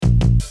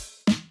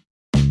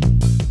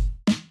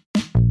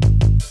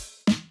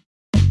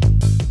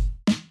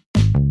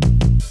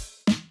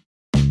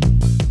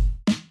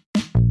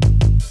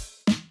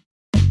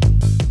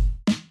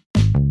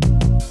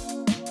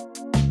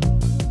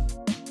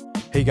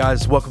Hey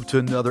guys, welcome to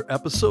another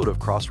episode of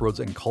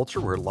Crossroads and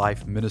Culture, where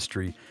life,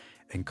 ministry,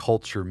 and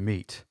culture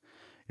meet.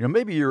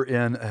 Maybe you're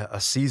in a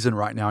season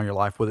right now in your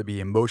life, whether it be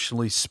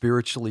emotionally,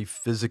 spiritually,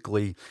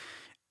 physically,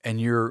 and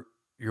you're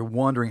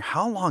wondering,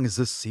 how long is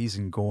this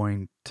season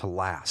going to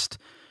last?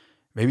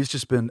 Maybe it's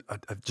just been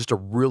just a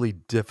really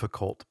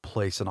difficult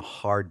place and a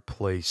hard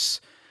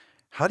place.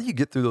 How do you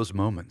get through those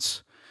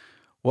moments?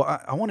 Well,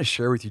 I want to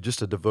share with you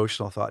just a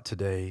devotional thought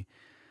today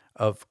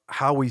of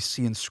how we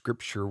see in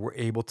scripture we're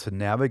able to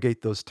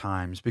navigate those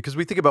times, because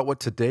we think about what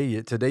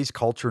today's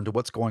culture and to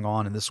what's going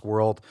on in this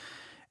world.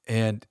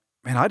 And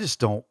man, I just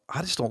don't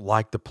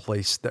like the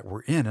place that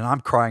we're in, and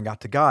I'm crying out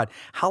to God,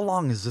 how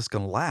long is this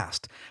going to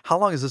last? How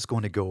long is this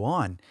going to go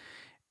on?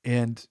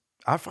 And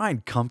I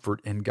find comfort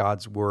in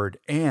God's word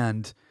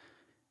and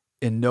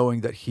in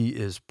knowing that he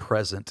is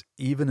present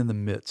even in the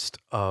midst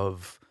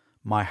of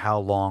my how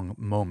long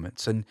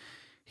moments, and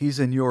he's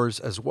in yours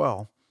as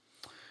well.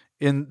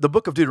 In the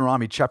book of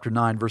Deuteronomy, chapter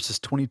 9, verses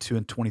 22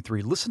 and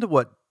 23, listen to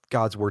what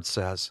God's word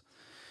says.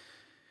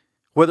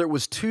 Whether it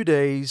was 2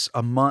 days,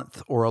 a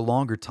month, or a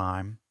longer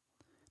time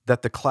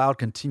that the cloud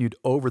continued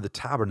over the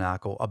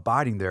tabernacle,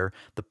 abiding there,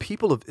 the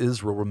people of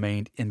Israel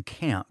remained in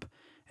camp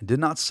and did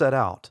not set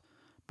out.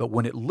 But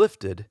when it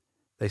lifted,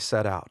 they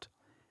set out.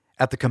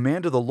 At the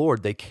command of the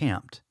Lord, they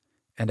camped,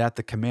 and at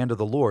the command of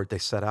the Lord, they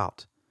set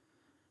out.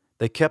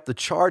 They kept the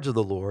charge of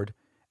the Lord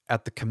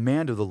at the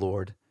command of the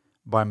Lord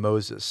by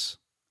Moses.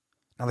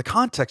 Now, the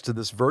context of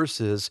this verse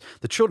is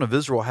the children of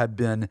Israel had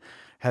been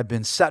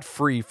set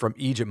free from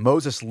Egypt.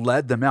 Moses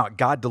led them out.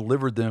 God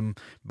delivered them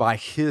by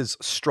his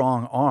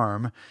strong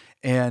arm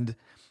and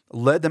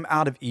led them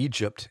out of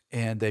Egypt.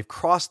 And they've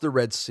crossed the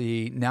Red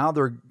Sea. Now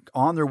they're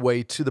on their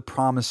way to the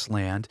promised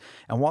land.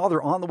 And while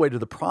they're on the way to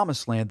the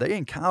promised land, they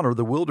encounter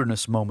the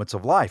wilderness moments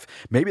of life.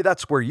 Maybe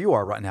that's where you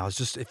are right now.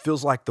 It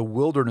feels like the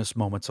wilderness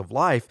moments of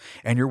life.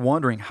 And you're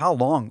wondering, how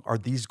long are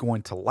these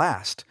going to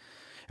last?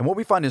 And what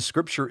we find in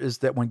Scripture is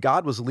that when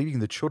God was leading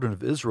the children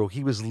of Israel,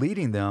 he was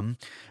leading them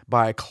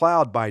by a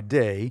cloud by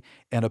day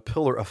and a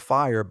pillar of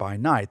fire by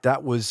night.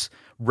 That was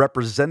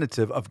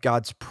representative of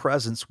God's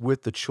presence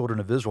with the children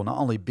of Israel, not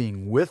only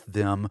being with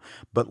them,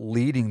 but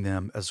leading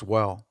them as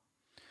well.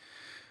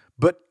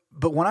 But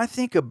when I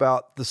think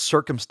about the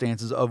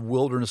circumstances of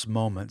wilderness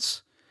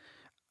moments,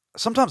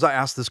 sometimes I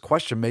ask this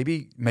question.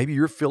 Maybe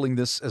you're feeling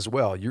this as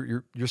well.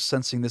 You're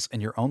sensing this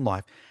in your own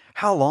life.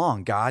 How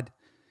long, God,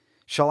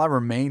 shall I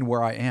remain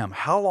where I am?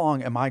 How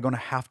long am I going to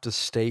have to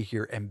stay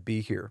here and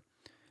be here?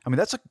 I mean,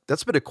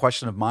 that's been a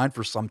question of mine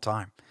for some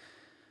time.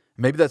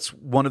 Maybe that's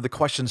one of the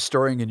questions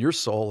stirring in your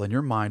soul and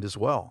your mind as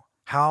well.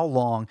 How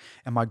long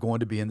am I going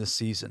to be in this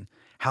season?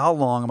 How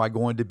long am I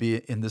going to be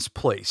in this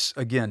place?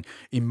 Again,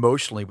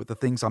 emotionally, with the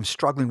things I'm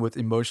struggling with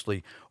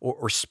emotionally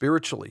or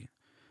spiritually.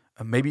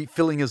 Maybe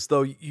feeling as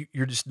though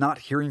you're just not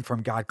hearing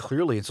from God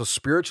clearly. And so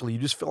spiritually, you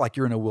just feel like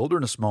you're in a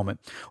wilderness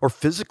moment. Or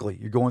physically,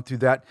 you're going through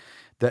that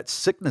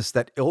sickness,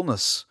 that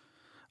illness.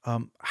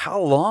 How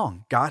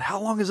long, God?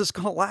 How long is this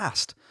going to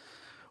last?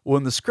 Well,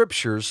 in the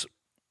scriptures,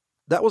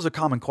 that was a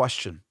common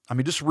question. I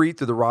mean, just read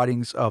through the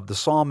writings of the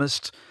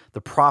psalmists,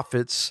 the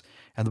prophets,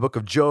 and the book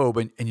of Job,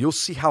 and you'll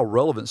see how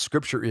relevant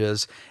scripture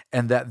is,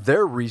 and that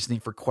their reasoning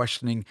for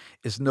questioning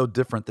is no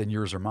different than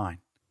yours or mine.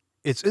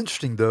 It's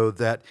interesting, though,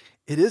 that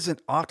it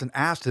isn't often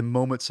asked in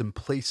moments and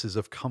places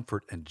of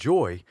comfort and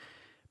joy,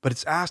 but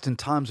it's asked in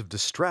times of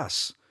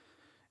distress,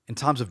 in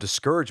times of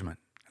discouragement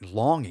and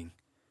longing,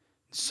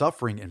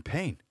 suffering and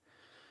pain.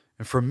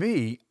 And for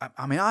me,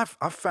 I mean, I've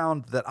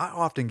found that I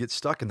often get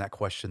stuck in that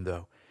question,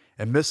 though,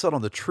 and miss out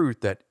on the truth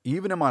that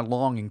even in my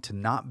longing to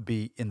not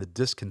be in the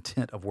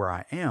discontent of where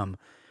I am,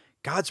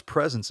 God's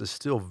presence is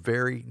still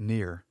very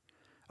near,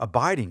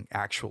 abiding,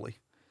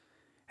 actually.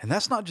 And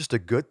that's not just a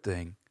good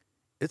thing,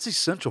 it's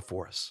essential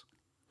for us.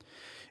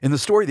 In the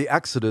story of the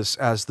Exodus,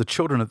 as the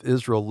children of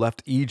Israel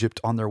left Egypt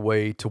on their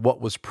way to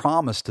what was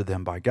promised to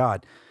them by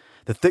God,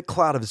 the thick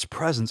cloud of his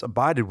presence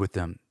abided with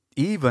them,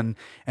 even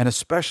and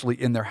especially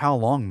in their how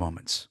long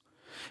moments.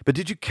 But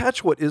did you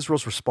catch what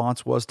Israel's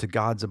response was to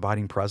God's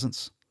abiding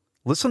presence?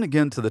 Listen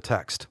again to the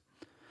text.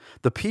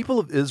 The people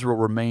of Israel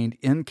remained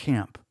in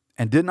camp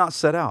and did not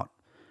set out.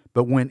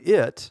 But when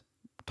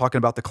talking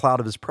about the cloud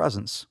of his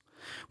presence,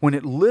 when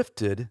it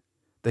lifted,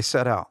 they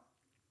set out.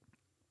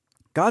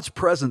 God's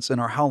presence in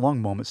our how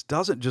long moments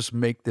doesn't just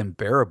make them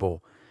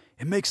bearable,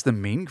 it makes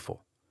them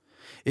meaningful.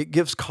 It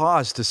gives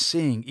cause to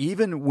sing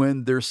even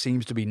when there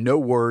seems to be no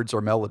words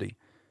or melody.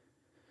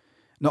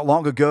 Not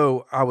long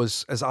ago,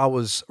 as I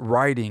was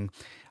writing,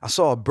 I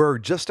saw a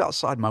bird just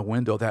outside my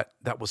window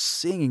that was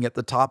singing at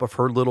the top of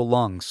her little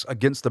lungs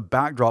against the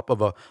backdrop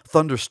of a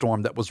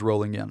thunderstorm that was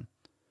rolling in.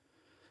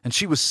 And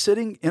she was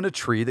sitting in a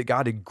tree that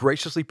God had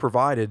graciously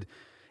provided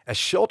as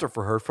shelter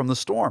for her from the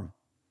storm.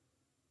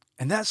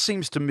 And that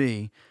seems to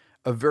me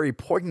a very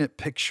poignant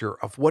picture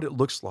of what it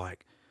looks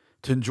like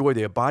to enjoy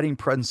the abiding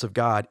presence of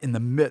God in the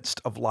midst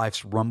of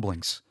life's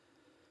rumblings.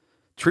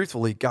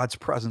 Truthfully, God's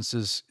presence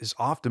is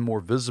often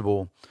more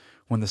visible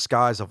when the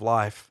skies of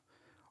life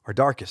are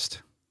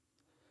darkest.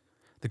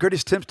 The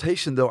greatest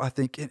temptation, though, I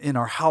think, in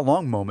our how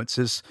long moments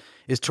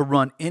is to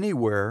run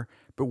anywhere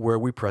but where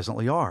we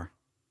presently are.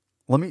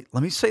 Let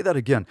me say that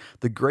again.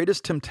 The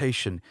greatest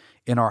temptation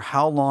in our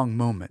how long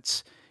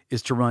moments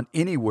is to run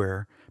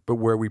anywhere but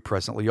where we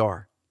presently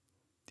are.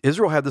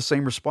 Israel had the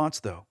same response,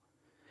 though.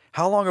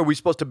 How long are we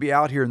supposed to be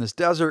out here in this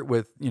desert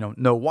with, no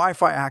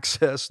Wi-Fi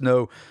access,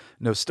 no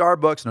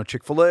Starbucks, no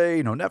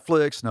Chick-fil-A, no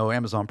Netflix, no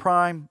Amazon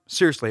Prime?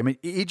 Seriously, I mean,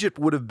 Egypt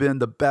would have been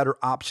the better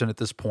option at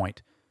this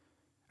point.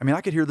 I mean,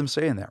 I could hear them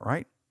saying that,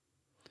 right?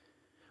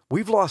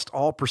 We've lost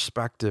all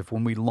perspective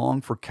when we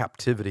long for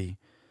captivity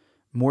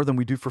more than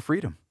we do for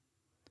freedom.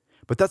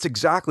 But that's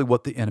exactly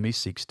what the enemy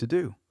seeks to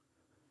do,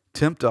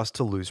 tempt us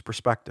to lose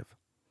perspective.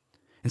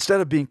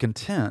 Instead of being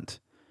content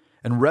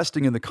and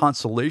resting in the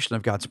consolation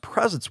of God's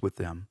presence with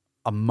them,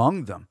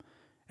 among them,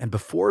 and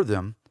before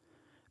them,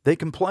 they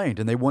complained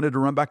and they wanted to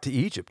run back to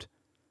Egypt.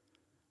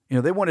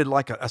 They wanted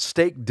like a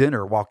steak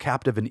dinner while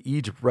captive in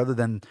Egypt rather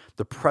than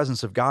the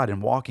presence of God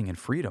and walking in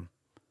freedom.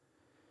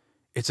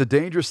 It's a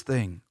dangerous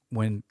thing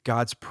when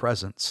God's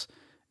presence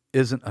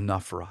isn't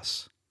enough for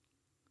us.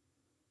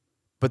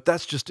 But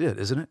that's just it,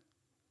 isn't it?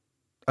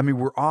 I mean,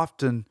 we're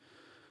often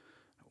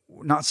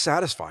not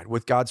satisfied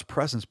with God's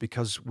presence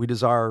because we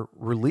desire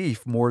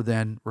relief more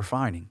than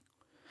refining.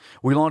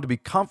 We long to be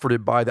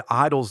comforted by the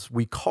idols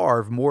we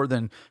carve more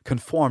than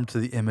conform to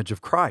the image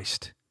of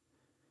Christ.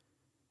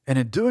 And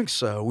in doing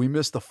so, we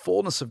miss the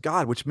fullness of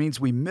God, which means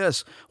we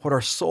miss what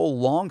our soul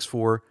longs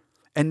for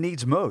and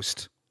needs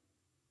most,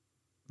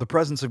 the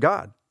presence of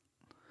God.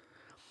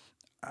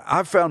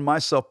 I've found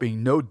myself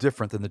being no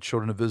different than the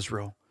children of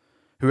Israel,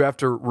 who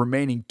after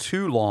remaining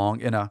too long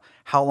in a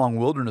how long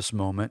wilderness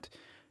moment,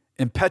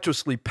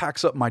 impetuously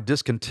packs up my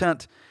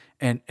discontent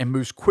and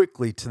moves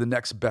quickly to the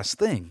next best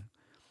thing.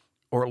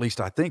 Or at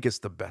least I think it's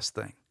the best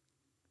thing.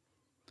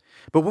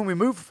 But when we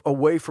move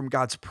away from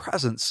God's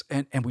presence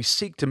and we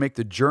seek to make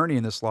the journey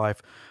in this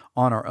life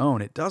on our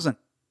own, it doesn't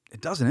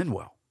end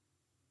well.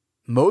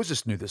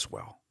 Moses knew this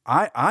well.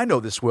 I know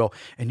this well,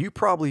 and you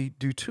probably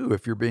do too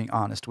if you're being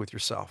honest with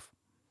yourself.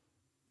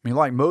 I mean,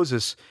 like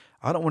Moses,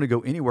 I don't want to go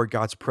anywhere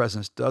God's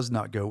presence does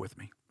not go with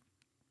me.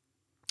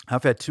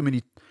 I've had too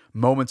many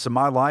moments in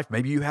my life,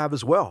 maybe you have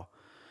as well,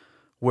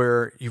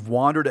 where you've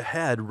wandered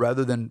ahead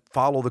rather than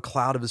follow the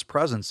cloud of his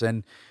presence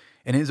and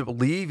ends up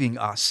leaving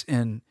us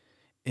in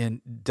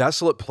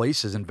desolate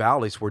places and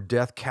valleys where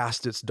death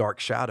casts its dark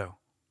shadow.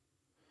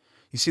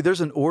 You see,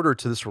 there's an order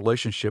to this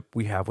relationship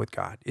we have with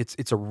God.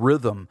 It's a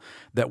rhythm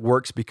that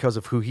works because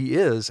of who he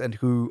is and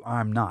who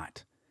I'm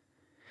not.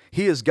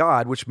 He is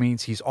God, which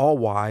means he's all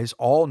wise,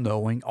 all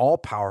knowing, all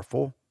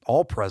powerful,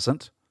 all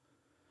present.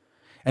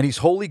 And he's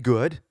wholly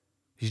good.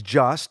 He's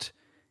just.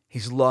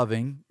 He's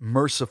loving,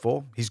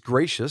 merciful. He's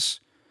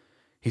gracious.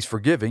 He's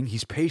forgiving.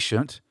 He's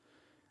patient.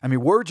 I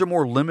mean, words are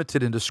more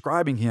limited in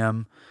describing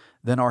him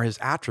than are his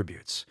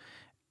attributes.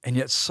 And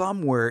yet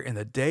somewhere in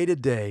the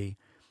day-to-day,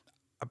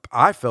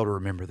 I fail to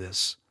remember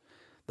this,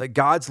 that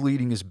God's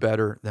leading is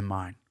better than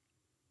mine.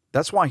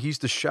 That's why he's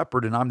the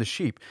shepherd and I'm the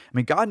sheep. I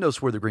mean, God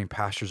knows where the green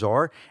pastures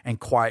are and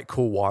quiet,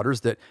 cool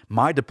waters that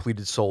my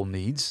depleted soul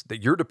needs,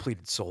 that your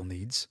depleted soul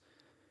needs.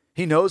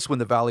 He knows when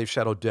the valley of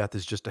shadow of death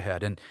is just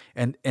ahead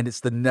and it's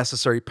the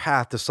necessary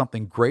path to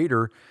something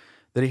greater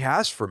that he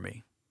has for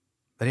me,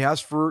 that he has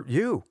for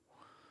you.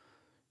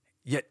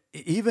 Yet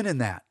even in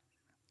that,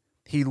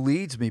 he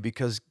leads me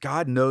because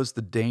God knows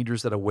the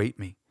dangers that await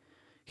me.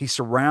 He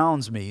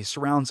surrounds me. He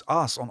surrounds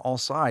us on all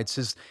sides.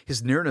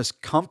 His nearness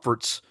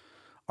comforts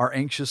our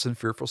anxious and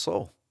fearful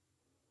soul.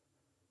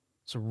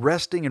 So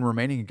resting and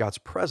remaining in God's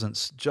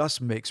presence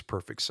just makes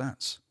perfect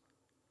sense.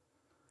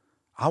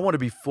 I want to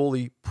be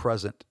fully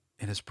present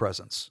in his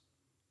presence.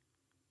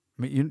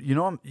 I mean, you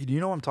know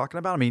what I'm talking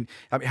about? I mean,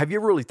 have you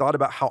ever really thought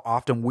about how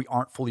often we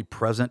aren't fully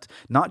present,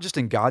 not just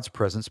in God's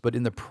presence, but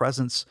in the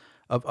presence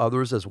of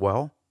others as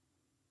well?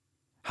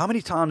 How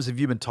many times have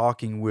you been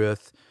talking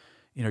with,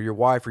 your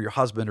wife or your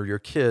husband or your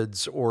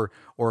kids or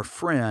a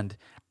friend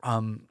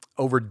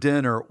over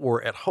dinner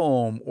or at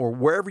home or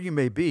wherever you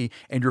may be,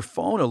 and your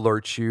phone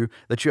alerts you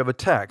that you have a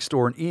text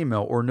or an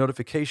email or a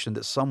notification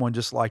that someone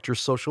just liked your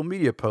social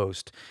media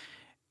post,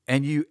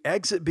 and you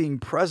exit being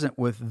present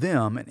with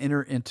them and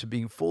enter into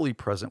being fully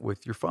present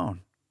with your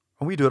phone?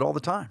 And we do it all the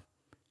time.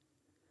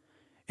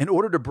 In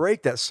order to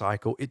break that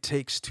cycle, it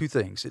takes two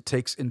things. It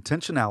takes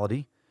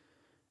intentionality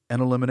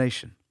and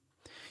elimination.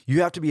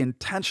 You have to be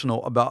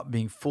intentional about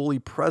being fully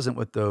present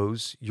with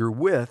those you're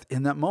with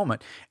in that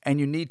moment. And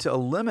you need to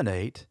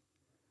eliminate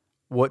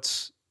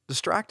what's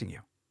distracting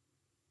you.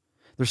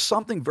 There's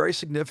something very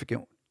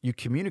significant you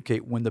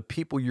communicate when the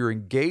people you're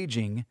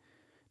engaging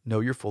know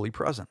you're fully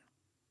present.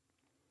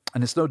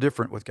 And it's no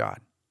different with God.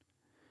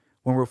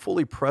 When we're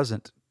fully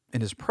present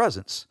in his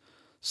presence,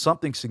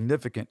 something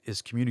significant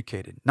is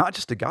communicated, not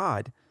just to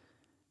God,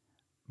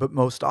 but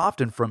most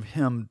often from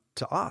him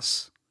to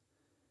us.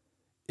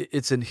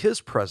 It's in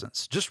his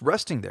presence, just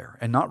resting there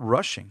and not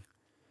rushing,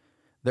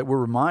 that we're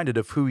reminded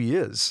of who he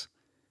is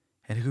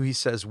and who he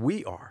says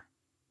we are,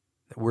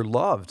 that we're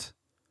loved,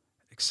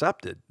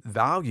 accepted,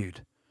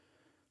 valued,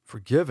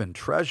 forgiven,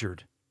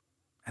 treasured,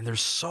 And there's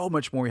so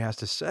much more he has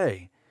to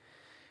say.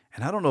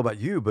 And I don't know about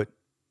you, but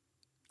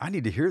I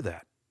need to hear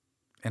that.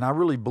 And I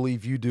really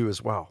believe you do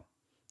as well.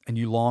 And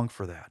you long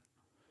for that.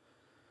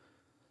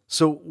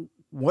 So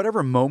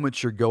whatever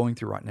moments you're going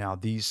through right now,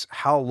 these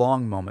how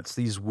long moments,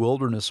 these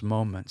wilderness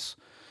moments,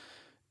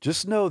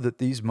 just know that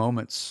these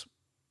moments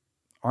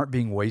aren't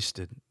being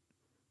wasted.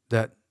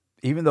 That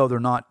even though they're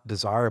not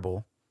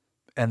desirable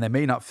and they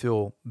may not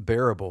feel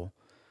bearable,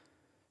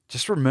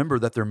 just remember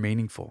that they're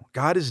meaningful.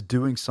 God is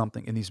doing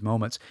something in these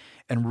moments.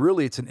 And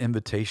really, it's an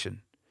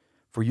invitation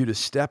for you to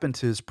step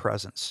into his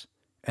presence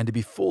and to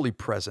be fully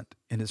present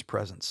in his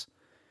presence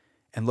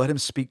and let him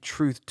speak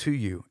truth to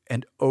you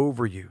and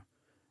over you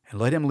and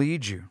let him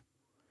lead you.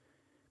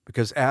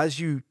 Because as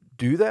you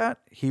do that,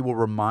 he will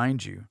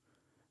remind you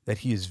that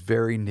he is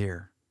very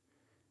near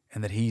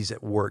and that he's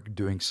at work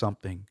doing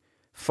something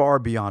far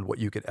beyond what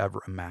you could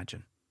ever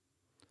imagine.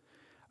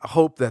 I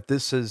hope that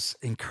this has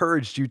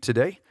encouraged you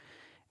today.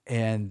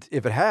 And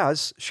if it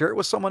has, share it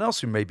with someone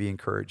else who may be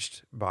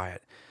encouraged by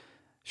it.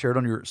 Share it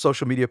on your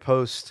social media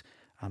post.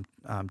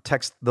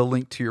 Text the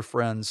link to your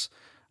friends.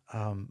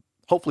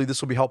 Hopefully this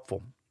will be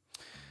helpful.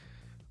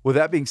 With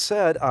that being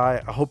said, I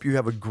hope you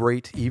have a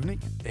great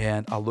evening,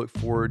 and I look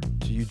forward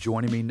to you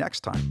joining me next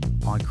time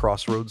on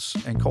Crossroads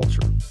and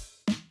Culture.